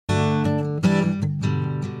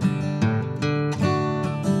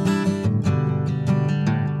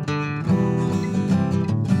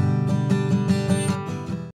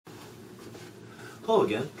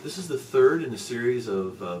again. This is the third in a series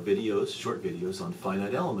of videos, short videos on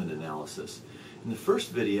finite element analysis. In the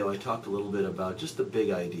first video I talked a little bit about just the big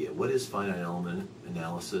idea. What is finite element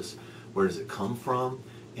analysis? Where does it come from?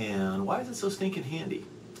 And why is it so stinking handy?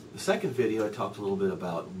 The second video I talked a little bit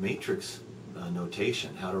about matrix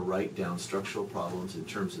notation, how to write down structural problems in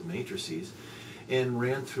terms of matrices, and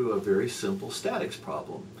ran through a very simple statics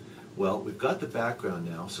problem. Well, we've got the background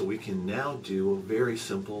now, so we can now do a very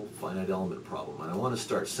simple finite element problem. And I want to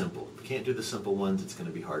start simple. If we can't do the simple ones, it's going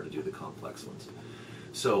to be hard to do the complex ones.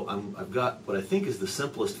 So I've got what I think is the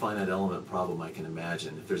simplest finite element problem I can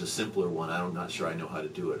imagine. If there's a simpler one, I'm not sure I know how to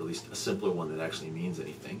do it, at least a simpler one that actually means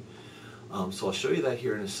anything. So I'll show you that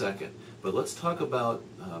here in a second. But let's talk about,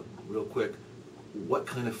 real quick, what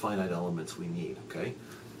kind of finite elements we need, okay?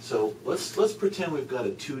 So let's pretend we've got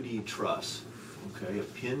a 2D truss. Okay, a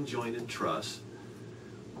pin-jointed truss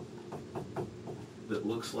that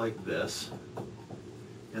looks like this,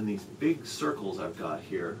 and these big circles I've got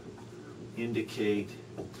here indicate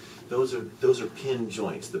those are pin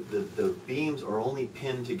joints. The beams are only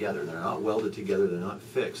pinned together. They're not welded together. They're not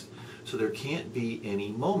fixed. So there can't be any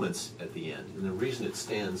moments at the end. And the reason it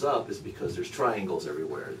stands up is because there's triangles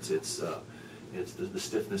everywhere. The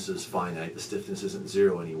stiffness is finite. The stiffness isn't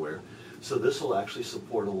zero anywhere. So this will actually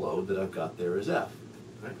support a load that I've got there as F.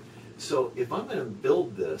 Right? So if I'm going to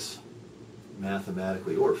build this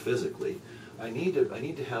mathematically or physically, I need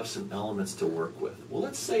to have some elements to work with. Well,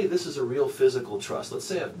 let's say this is a real physical truss. Let's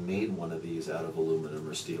say I've made one of these out of aluminum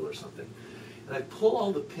or steel or something. And I pull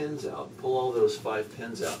all the pins out, pull all those 5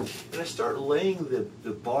 pins out, and I start laying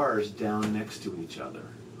the bars down next to each other.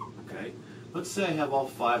 Okay? Let's say I have all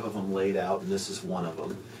 5 of them laid out, and this is one of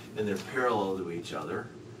them, and they're parallel to each other.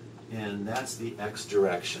 And that's the x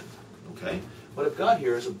direction, okay? What I've got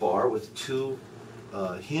here is a bar with 2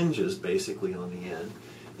 hinges basically on the end,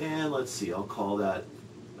 and let's see, I'll call that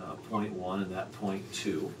point 1 and that point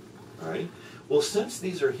 2, all right? Well, since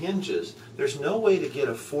these are hinges, there's no way to get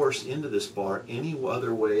a force into this bar any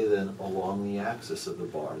other way than along the axis of the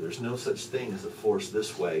bar. There's no such thing as a force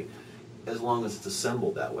this way as long as it's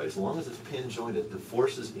assembled that way. As long as it's pin jointed, the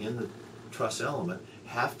forces in the truss element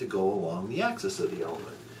have to go along the axis of the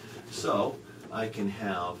element. So I can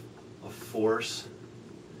have a force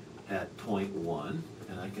at point 1,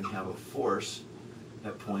 and I can have a force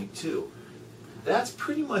at point 2. That's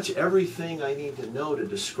pretty much everything I need to know to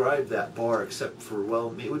describe that bar, except for,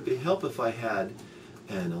 well, it would help if I had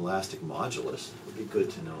an elastic modulus. It would be good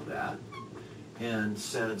to know that. And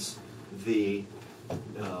since the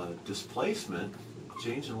displacement,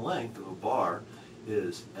 change in length of a bar,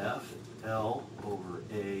 is FL over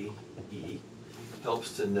AE,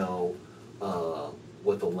 helps to know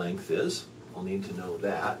what the length is. I'll need to know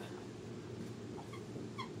that.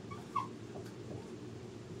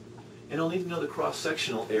 And I'll need to know the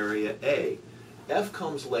cross-sectional area A. F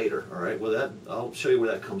comes later, all right? Well, I'll show you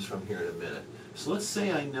where that comes from here in a minute. So let's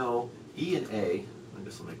say I know E and A. I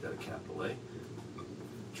guess I'll make that a capital A.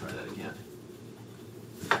 Try that again.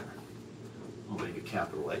 I'll make a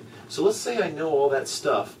capital A. So let's say I know all that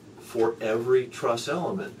stuff for every truss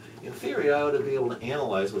element. In theory, I ought to be able to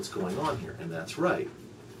analyze what's going on here, and that's right.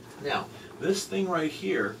 Now, this thing right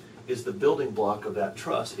here is the building block of that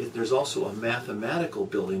truss. There's also a mathematical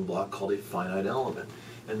building block called a finite element,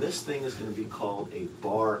 and this thing is going to be called a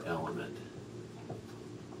bar element.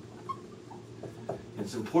 And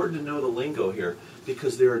it's important to know the lingo here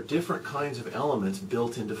because there are different kinds of elements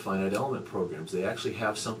built into finite element programs. They actually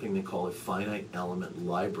have something they call a finite element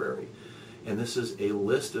library. And this is a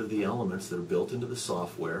list of the elements that are built into the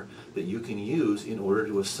software that you can use in order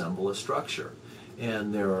to assemble a structure.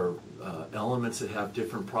 And there are elements that have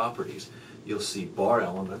different properties. You'll see bar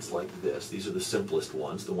elements like this. These are the simplest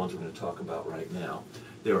ones, the ones we're going to talk about right now.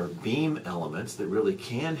 There are beam elements that really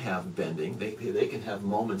can have bending. They can have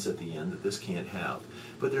moments at the end that this can't have.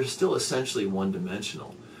 But they're still essentially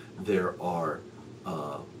one-dimensional. There are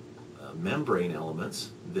membrane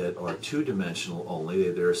elements that are 2-dimensional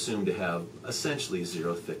only. They're assumed to have essentially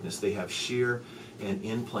 0 thickness. They have shear and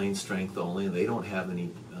in-plane strength only, and they don't have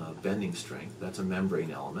any bending strength. That's a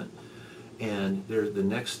membrane element. And the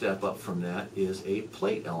next step up from that is a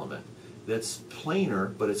plate element. That's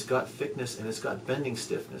planar, but it's got thickness and it's got bending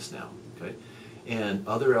stiffness now. Okay? And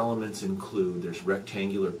other elements include, there's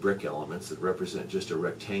rectangular brick elements that represent just a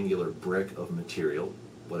rectangular brick of material,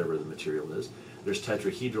 whatever the material is. There's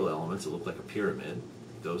tetrahedral elements that look like a pyramid.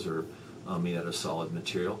 Those are made out of solid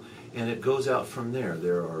material. And it goes out from there.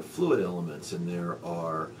 There are fluid elements, and there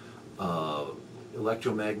are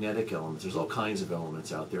electromagnetic elements. There's all kinds of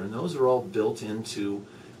elements out there, and those are all built into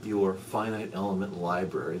your finite element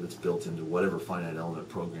library that's built into whatever finite element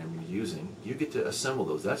program you're using, you get to assemble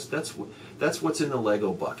those. That's what's in the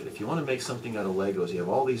Lego bucket. If you want to make something out of Legos, you have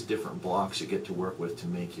all these different blocks you get to work with to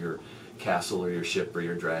make your castle or your ship or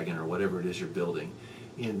your dragon or whatever it is you're building.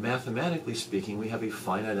 And mathematically speaking, we have a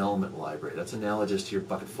finite element library. That's analogous to your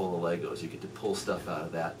bucket full of Legos. You get to pull stuff out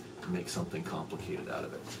of that and make something complicated out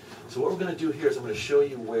of it. So what we're going to do here is I'm going to show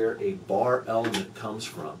you where a bar element comes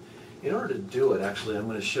from. In order to do it, actually, I'm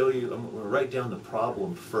going to show you, I'm going to write down the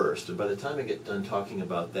problem first, and by the time I get done talking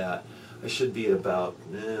about that, I should be at about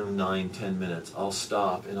 9-10 minutes. I'll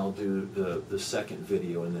stop and I'll do the second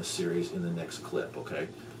video in this series in the next clip, okay?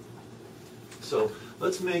 So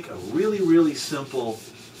let's make a really, really simple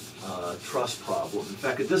truss problem. In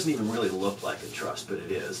fact, it doesn't even really look like a truss, but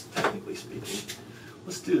it is, technically speaking.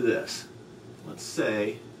 Let's do this. Let's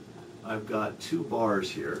say I've got two bars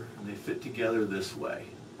here, and they fit together this way.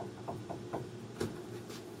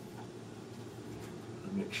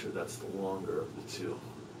 Make sure that's the longer of the two.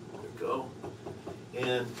 There we go.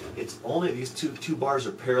 And it's only these two bars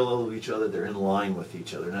are parallel to each other. They're in line with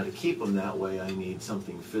each other. Now to keep them that way, I need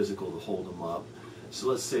something physical to hold them up. So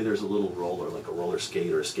let's say there's a little roller, like a roller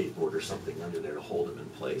skate or a skateboard or something under there to hold them in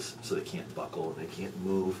place so they can't buckle and they can't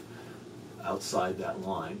move outside that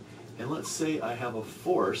line. And let's say I have a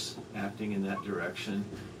force acting in that direction,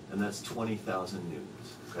 and that's 20,000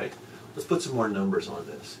 newtons. Okay? Let's put some more numbers on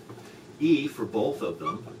this. E for both of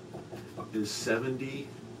them is 70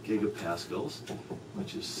 gigapascals,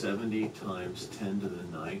 which is 70 times 10 to the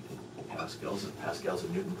 9th pascals, and pascals are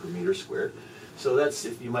Newton per meter squared. So that's,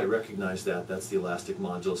 if you might recognize that, that's the elastic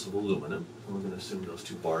modulus of aluminum. And we're going to assume those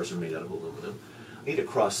two bars are made out of aluminum. I need a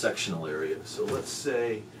cross-sectional area. So let's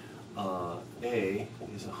say A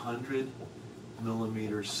is 100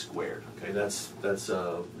 millimeters squared. Okay, that's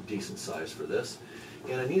a decent size for this.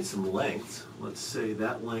 And I need some length. Let's say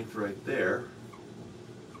that length right there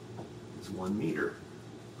is 1 meter.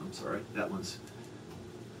 I'm sorry, that one's,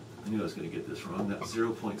 I knew I was going to get this wrong. That's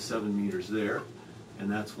 0.7 meters there,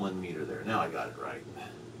 and that's 1 meter there. Now I got it right.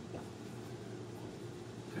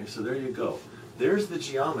 Okay, so there you go. There's the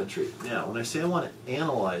geometry. Now, when I say I want to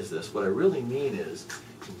analyze this, what I really mean is,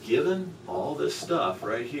 given all this stuff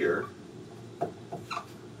right here,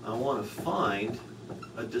 I want to find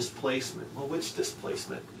a displacement. Well, which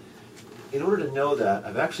displacement? In order to know that,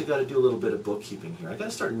 I've actually got to do a little bit of bookkeeping here. I've got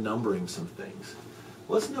to start numbering some things.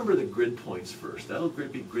 Let's number the grid points first. That'll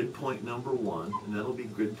be grid point number 1, and that'll be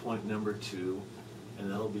grid point number 2,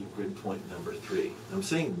 and that'll be grid point number 3. I'm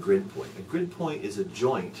saying grid point. A grid point is a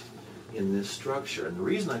joint in this structure, and the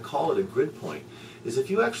reason I call it a grid point is if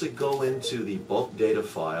you actually go into the bulk data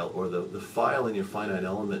file or the file in your finite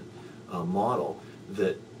element model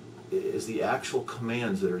that is the actual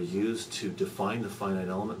commands that are used to define the finite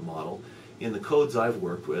element model. In the codes I've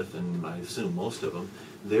worked with, and I assume most of them,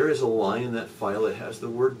 there is a line in that file that has the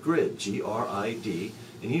word grid, G-R-I-D,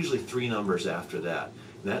 and usually 3 numbers after that.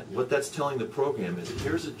 What that's telling the program is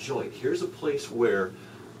here's a joint, here's a place where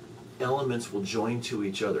elements will join to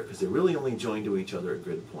each other, because they really only join to each other at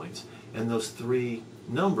grid points, and those 3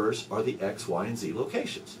 numbers are the X, Y, and Z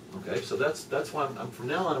locations. Okay, so that's why from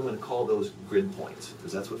now on I'm going to call those grid points,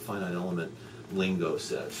 because that's what finite element lingo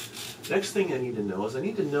says. Next thing I need to know is I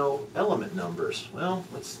need to know element numbers. Well,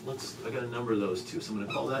 I got to number those too. So I'm going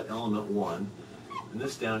to call that element 1, and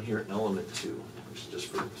this down here element 2, which is just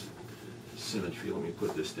for symmetry. Let me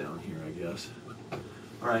put this down here, I guess.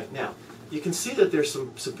 All right, now you can see that there's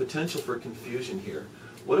some potential for confusion here.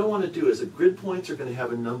 What I want to do is the grid points are going to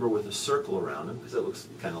have a number with a circle around them, because that looks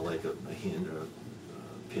kind of like a hinge or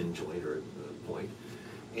a pin joint or a point.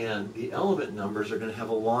 And the element numbers are going to have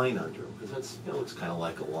a line under them, because that's, looks kind of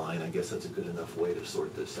like a line. I guess that's a good enough way to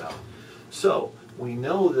sort this out. So we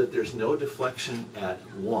know that there's no deflection at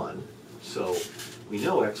 1. So we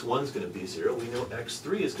know x1 is going to be 0. We know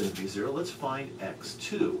x3 is going to be 0. Let's find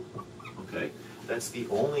x2. Okay, that's the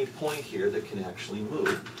only point here that can actually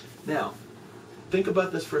move. Now, think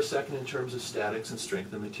about this for a second in terms of statics and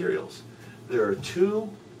strength of materials. There are 2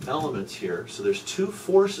 elements here, so there's 2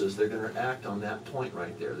 forces that are going to act on that point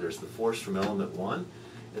right there. There's the force from element 1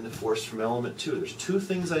 and the force from element 2. There's 2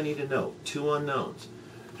 things I need to know, 2 unknowns.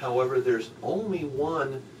 However, there's only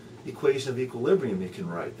 1 equation of equilibrium you can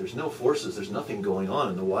write. There's no forces, there's nothing going on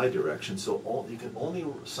in the y direction, so you can only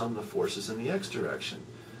sum the forces in the x direction.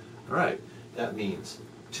 All right, that means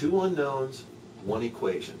 2 unknowns, 1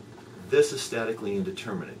 equation. This is statically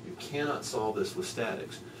indeterminate. You cannot solve this with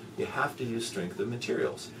statics. You have to use strength of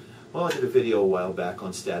materials. Well, I did a video a while back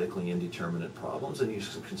on statically indeterminate problems, and you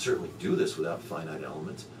can certainly do this without finite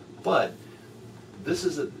elements, but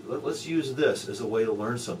let's use this as a way to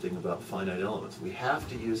learn something about finite elements. We have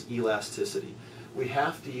to use elasticity. We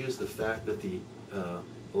have to use the fact that the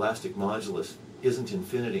elastic modulus isn't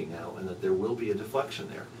infinity now, and that there will be a deflection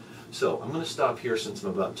there. So I'm going to stop here since I'm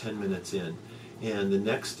about 10 minutes in, and the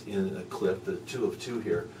next in a clip, the 2 of 2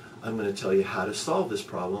 here, I'm going to tell you how to solve this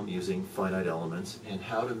problem using finite elements and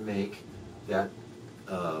how to make that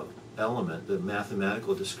element the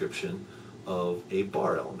mathematical description of a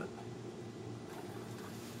bar element.